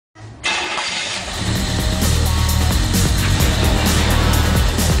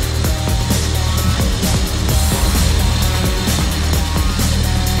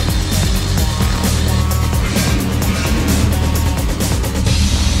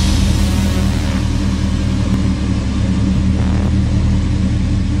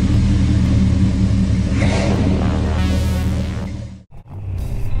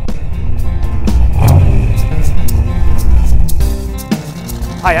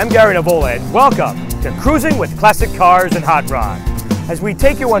Hi, I'm Gary Navola, and welcome to Cruising with Classic Cars and Hot Rods, as we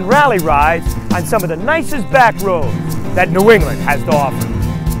take you on rally rides on some of the nicest back roads that New England has to offer.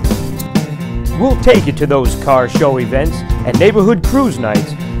 We'll take you to those car show events and neighborhood cruise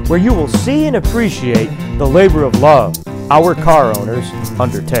nights where you will see and appreciate the labor of love our car owners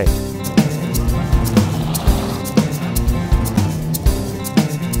undertake.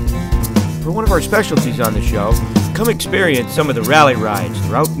 For one of our specialties on the show, come experience some of the rally rides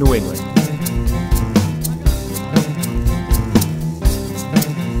throughout New England.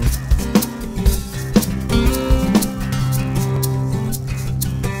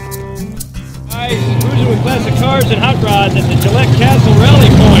 Guys, cruising with classic cars and hot rods at the Gillette Castle Rally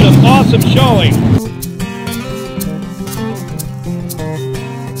Point. An awesome showing.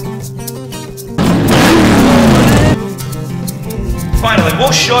 Finally,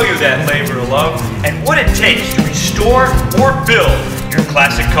 we'll show you that labor of love and what it takes to restore or build your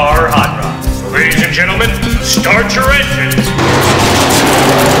classic car or hot rod. So ladies and gentlemen, start your engines.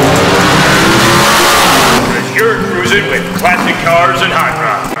 As you're cruising with classic cars and hot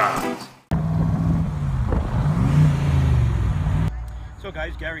rods. So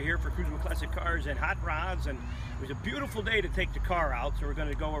guys, Gary here for Cruising with Classic Cars and Hot Rods, and it was a beautiful day to take the car out, so we're going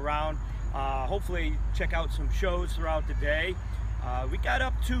to go around, hopefully check out some shows throughout the day. We got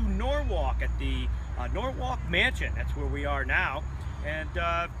up to Norwalk at the Norwalk Mansion. That's where we are now, and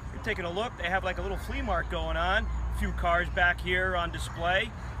we're taking a look. They have like a little flea market going on, a few cars back here on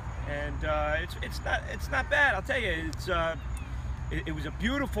display, and it's not bad. I'll tell you, it was a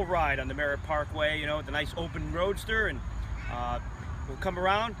beautiful ride on the Merritt Parkway, you know, with the nice open roadster, and we'll come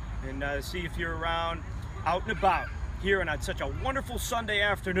around and see if you're around out and about here on such a wonderful Sunday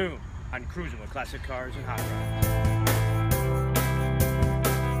afternoon on Cruising with Classic Cars and Hot Rods.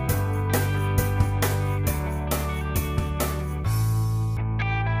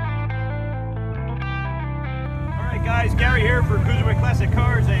 Guys, Gary here for Cruisin with Classic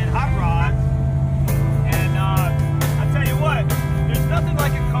Cars and Hot Rods, and I'll tell you what, there's nothing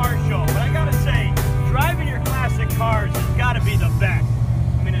like a car show, but I gotta say, driving your classic cars has gotta be the best.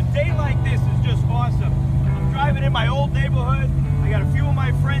 I mean, a day like this is just awesome. I'm driving in my old neighborhood. I got a few of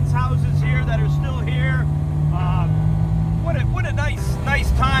my friends' houses here that are still here. What a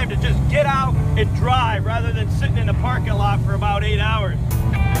nice time to just get out and drive rather than sitting in the parking lot for about 8 hours.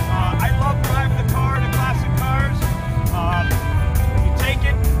 I love driving the car, the classic cars. You take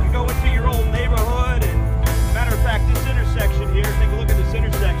it, you go into your old neighborhood, and matter of fact, this intersection here, take a look at this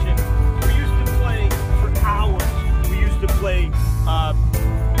intersection. We used to play for hours. We used to play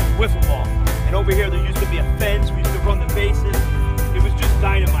wiffle ball. And over here there used to be a fence. We used to run the bases. It was just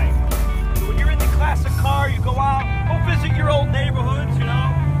dynamite. So when you're in the classic car, you go out, go visit your old neighborhoods, you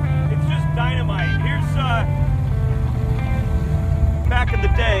know. It's just dynamite. Here's back in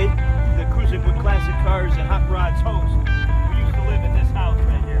the day, the Cruising with Classic Cars and Hot Rods host. We used to live in this house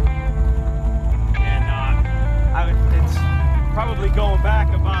right here. And it's probably going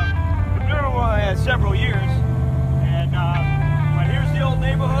back about several years. And but here's the old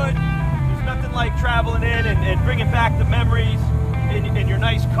neighborhood. There's nothing like traveling in and bringing back the memories in your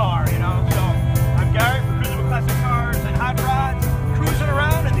nice car, you know. So I'm Gary for Cruising with Classic Cars and Hot Rods, cruising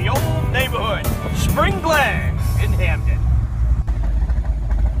around in the old neighborhood, Spring Glen in Hampton.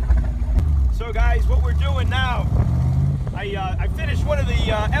 So guys, what we're doing now, I finished one of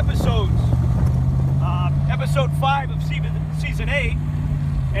the episodes, episode 5 of season 8,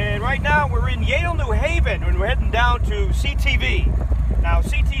 and right now we're in Yale, New Haven, and we're heading down to CTV. Now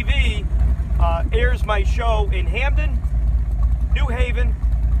CTV airs my show in Hamden, New Haven,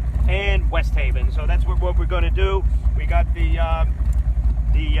 and West Haven. So that's what we're going to do. We got the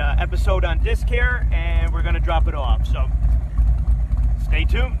episode on disc here, and we're going to drop it off. So stay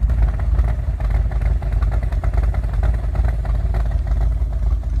tuned.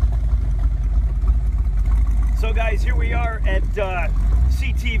 So guys, here we are at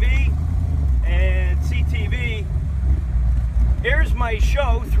CTV, and CTV airs my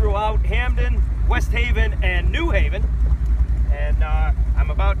show throughout Hamden, West Haven, and New Haven, and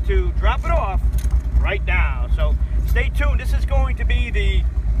I'm about to drop it off right now, so stay tuned. This is going to be the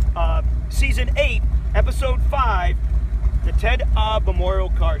Season 8, Episode 5, the Ted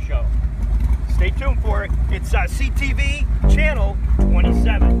Memorial Car Show. Stay tuned for it. It's CTV Channel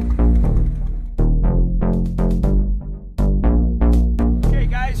 27.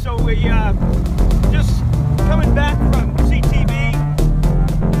 So we just coming back from CTV,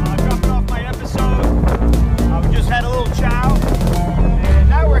 dropping off my episode. We just had a little chow, and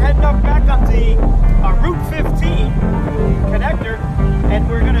now we're heading up back up the Route 15 connector, and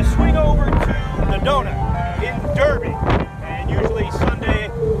we're going to swing over to the Donut in Derby. And usually Sunday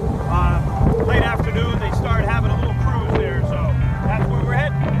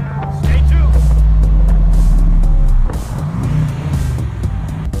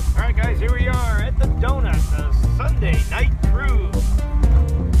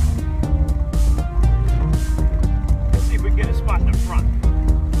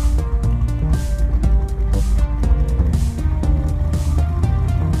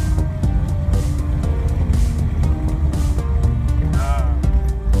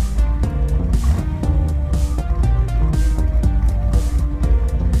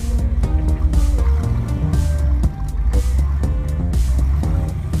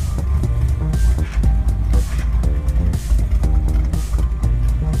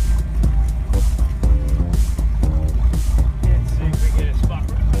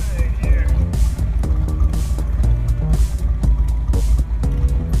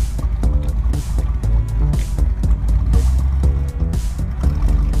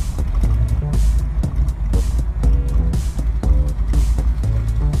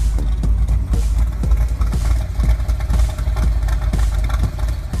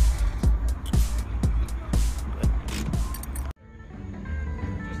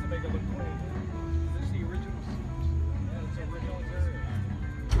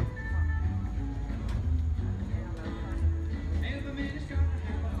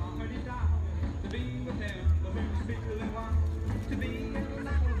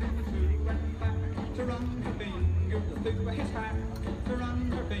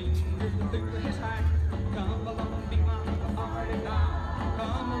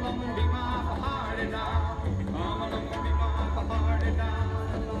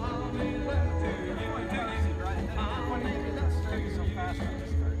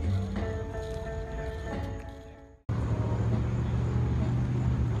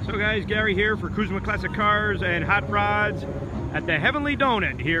So guys, Gary here for Cruisin with Classic Cars and Hot Rods at the Heavenly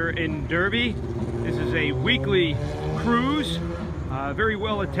Donut here in Derby. This is a weekly cruise, very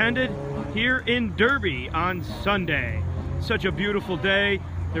well attended here in Derby on Sunday. Such a beautiful day.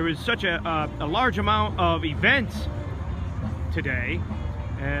 There is such a large amount of events today,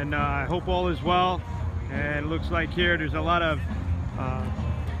 and I hope all is well. And it looks like here there's a lot of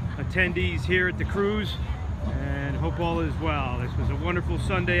attendees here at the cruise, and hope all is well. This was a wonderful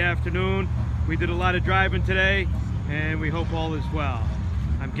Sunday afternoon. We did a lot of driving today, and we hope all is well.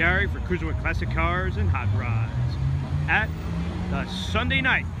 I'm Gary for Cruisin with Classic Cars and Hot Rods at the Sunday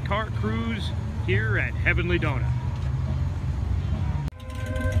night car cruise here at Heavenly Donut.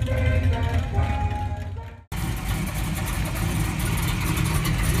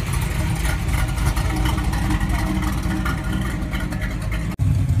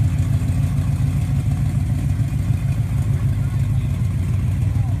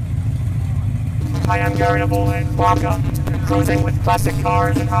 Hi, I'm Gary and welcome to Cruising with Classic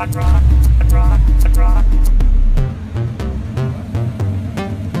Cars and Hot Rod.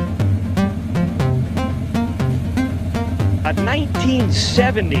 A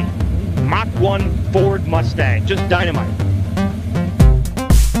 1970 Mach 1 Ford Mustang, just dynamite.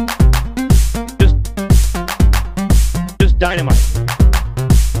 Just dynamite.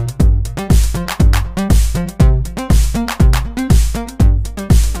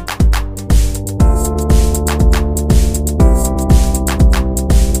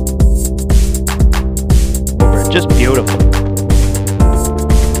 Just beautiful.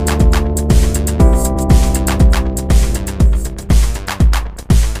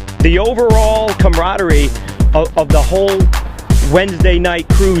 The overall camaraderie of the whole Wednesday night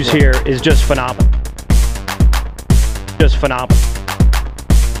cruise here is just phenomenal. Just phenomenal.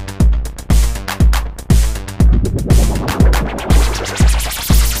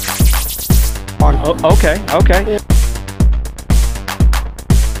 Oh, okay.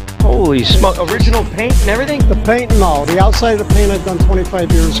 Holy smoke, original paint and everything? The paint, no. The outside of the paint I've done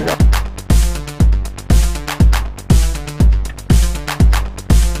 25 years ago.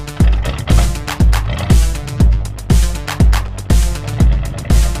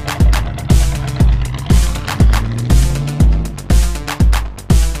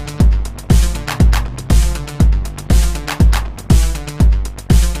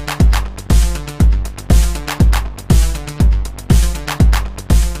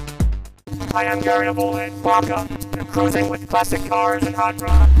 Hi, I'm Gary and welcome to Cruising with Classic Cars and Hot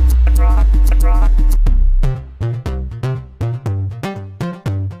Rod.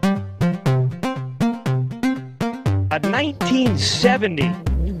 A 1970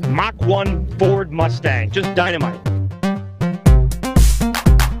 Mach 1 Ford Mustang, just dynamite.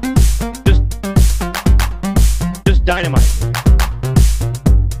 Just dynamite.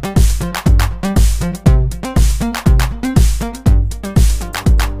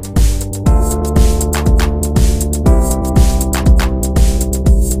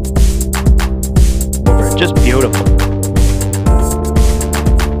 Just beautiful.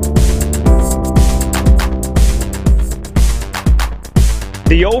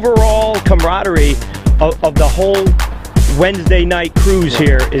 The overall camaraderie of the whole Wednesday night cruise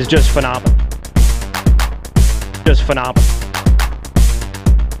here is just phenomenal. Just phenomenal.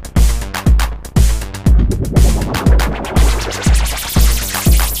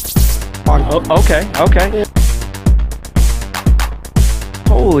 Okay.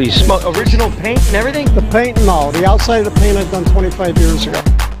 Holy smoke, original paint and everything? The paint, no. The outside of the paint I've done 25 years ago.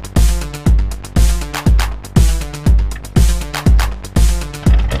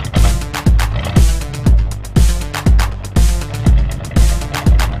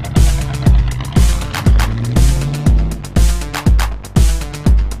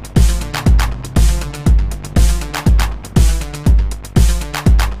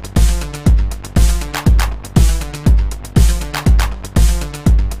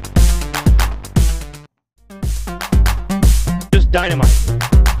 Dynamite.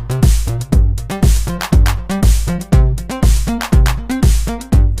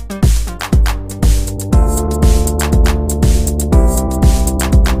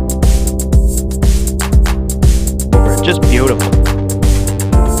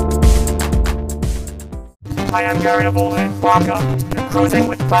 I'm Gary Bolden. Welcome to Cruising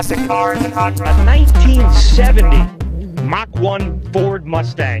with Classic Cars and Hot Rods. A 1970 Mach 1 Ford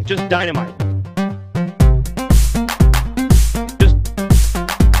Mustang, just dynamite.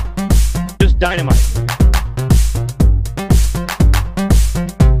 Just dynamite.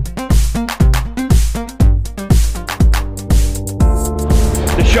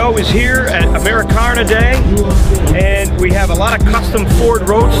 The show is here at Americana Day, and we have a lot of custom Ford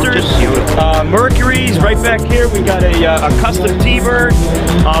Roadsters, Mercuries right back here. We got a custom T-Bird.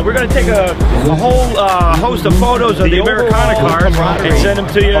 We're going to take a whole host of photos of the Americana cars and send them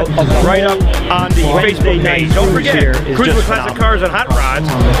to you right up on the Facebook page. Don't forget, Cruisin with Classic Cars and Hot Rods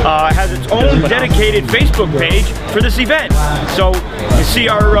has its own dedicated Facebook page for this event. So you see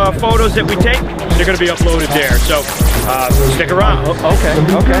our photos that we take, they're going to be uploaded there. So stick around.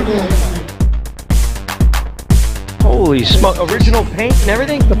 Okay. Holy smoke! Original paint and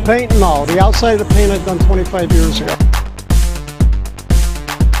everything? The paint, no. The outside of the paint I've done 25 years ago.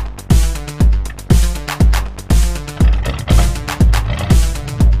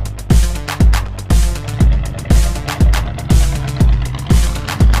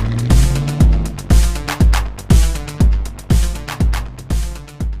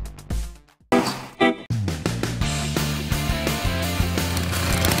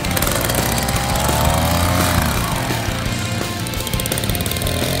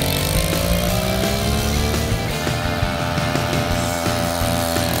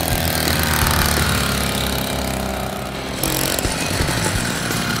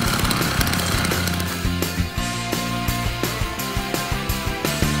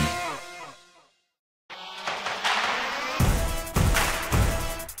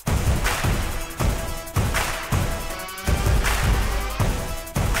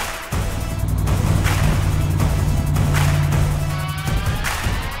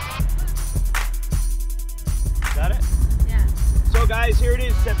 Guys, here it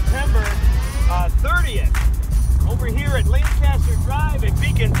is, September 30th, over here at Lancaster Drive at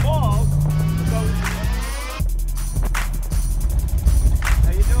Beacon Falls. So,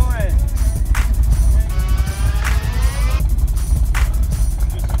 how you doing?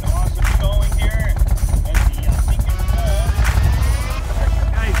 Just an awesome showing here at the Beacon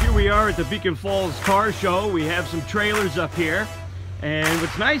Falls. Guys, here we are at the Beacon Falls Car Show. We have some trailers up here. And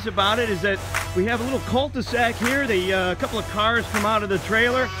what's nice about it is that we have a little cul-de-sac here. A couple of cars come out of the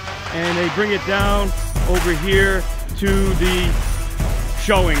trailer and they bring it down over here to the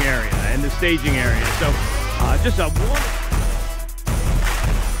showing area and the staging area. So just a kind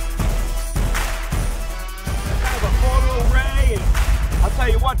of a photo array. And I'll tell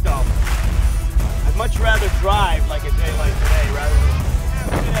you what though, I'd much rather drive like a day like today rather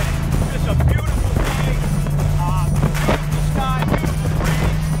than today. Just a beautiful day, beautiful sky, beautiful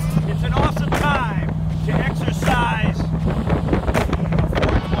breeze. It's an awesome time to exercise the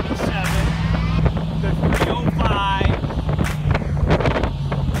 427, the 305,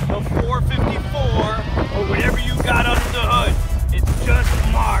 the 454, or whatever you got under the hood. It's just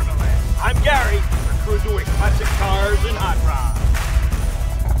marvelous. I'm Gary for Cruisin with Classic Cars and Hot Rods.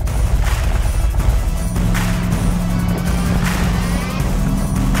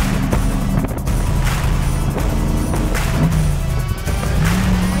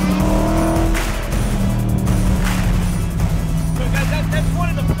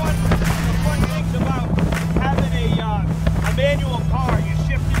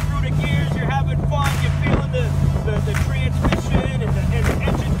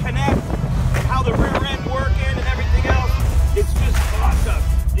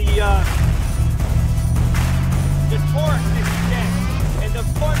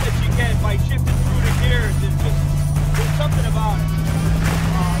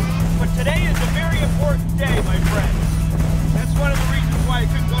 Today is a very important day, my friends. That's one of the reasons why I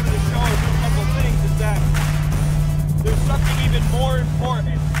couldn't go to the show and do a couple things, is that there's something even more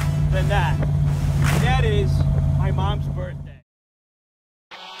important than that. And that is my mom's birthday.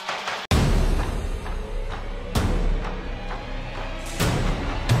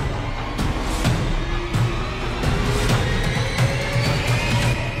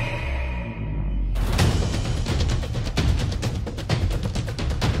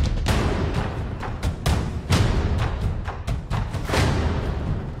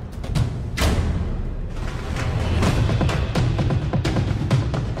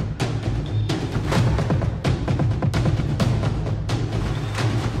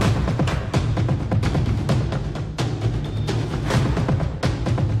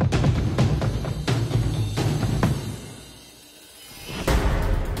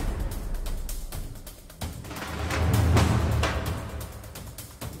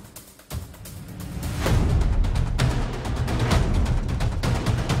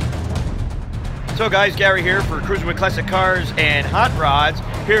 So guys, Gary here for Cruisin with Classic Cars and Hot Rods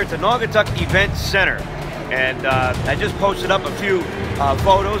here at the Naugatuck Event Center. And I just posted up a few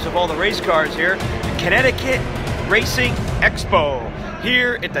photos of all the race cars here. The Connecticut Racing Expo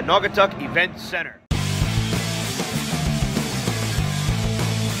here at the Naugatuck Event Center.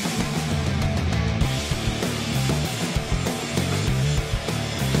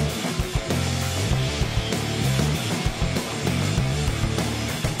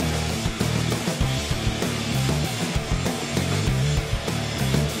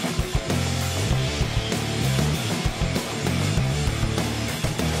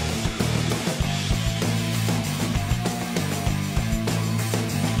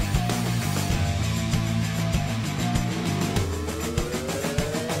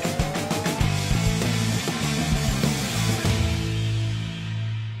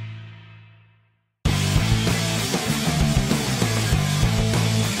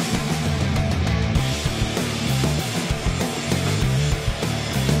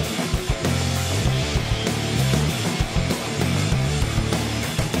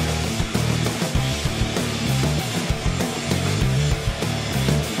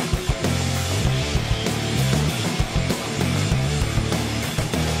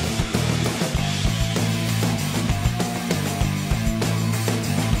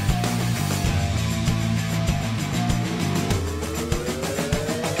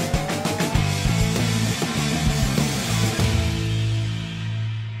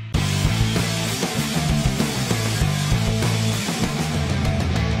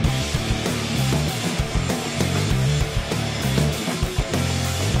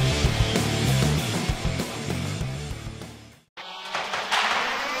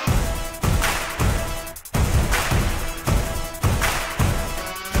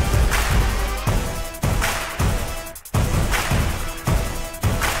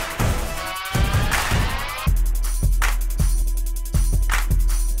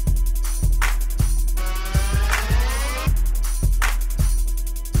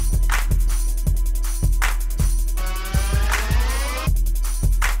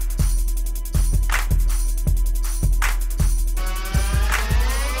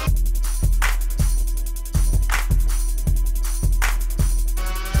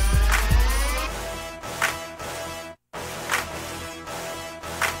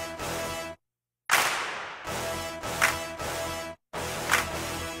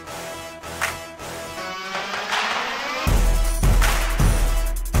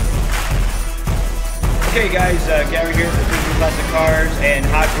 Okay guys, Gary here for Cruisin with Classic Cars and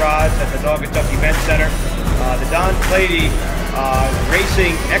Hot Rods at the Naugatuck Event Center. The Don Clady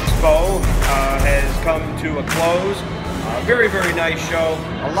Racing Expo has come to a close. Very, very nice show.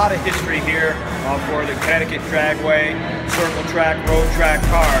 A lot of history here for the Connecticut Dragway, circle track, road track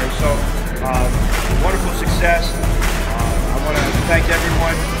cars. So, wonderful success. I want to thank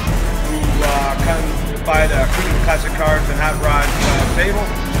everyone who come by the Cruisin with Classic Cars and Hot Rods table.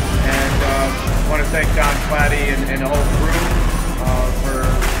 And I want to thank Don Clady and the whole crew for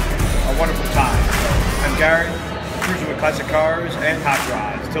a wonderful time. So, I'm Gary, Cruisin with Classic Cars and Hot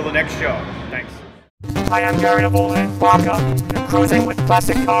Rods. Till the next show. Thanks. Hi, I'm Gary Bolden. Welcome to Cruisin with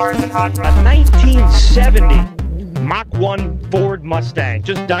Classic Cars and Hot Rods. A 1970 Mach 1 Ford Mustang,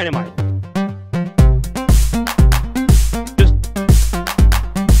 just dynamite.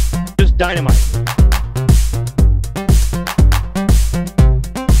 Just dynamite.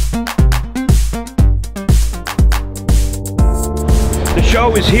 The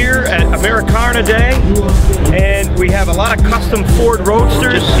show is here at Americana Day, and we have a lot of custom Ford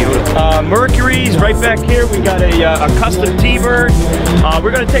Roadsters, Mercuries right back here. We got a custom T-Bird.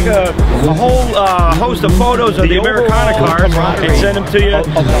 We're going to take a whole host of photos of the Americana cars and send them to you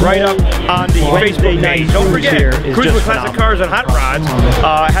right up on the Facebook page. Don't forget, Cruisin with Classic Cars and Hot Rods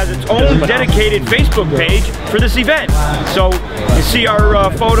has its own dedicated Facebook page for this event. So you see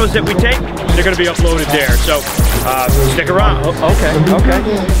our photos that we take, they're going to be uploaded there. So stick around. Okay.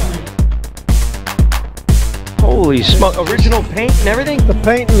 Holy smoke, original paint and everything? The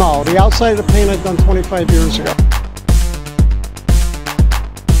paint, no. The outside of the paint I've done 25 years ago.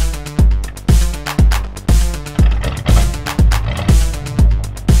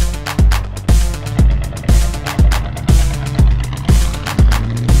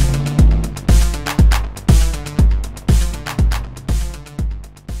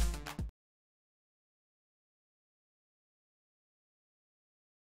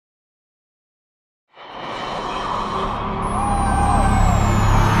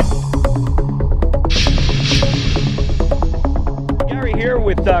 Here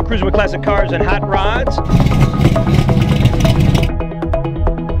with Cruisin with Classic Cars and Hot Rods.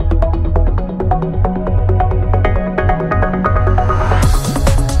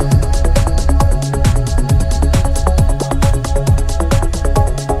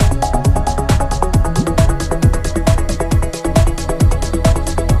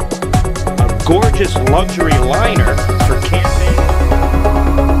 gorgeous luxury liner for camping.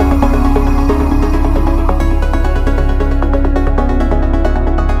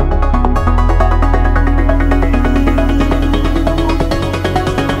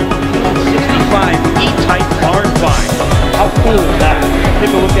 E-type barn find. How cool is that?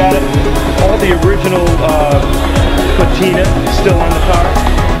 Take a look at it. All the original patina still on the car.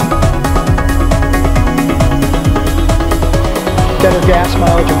 Better gas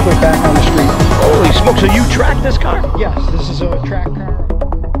mileage and put it back on the street. Holy smokes, so you track this car? Yes, this is a track car.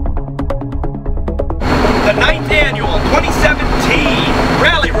 The 9th annual 2017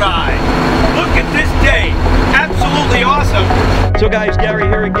 Rally Ride. Look at this day. Absolutely awesome. So guys, Gary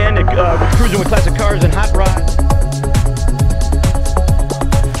here again at Cruisin with Classic Cars and Hot Rods.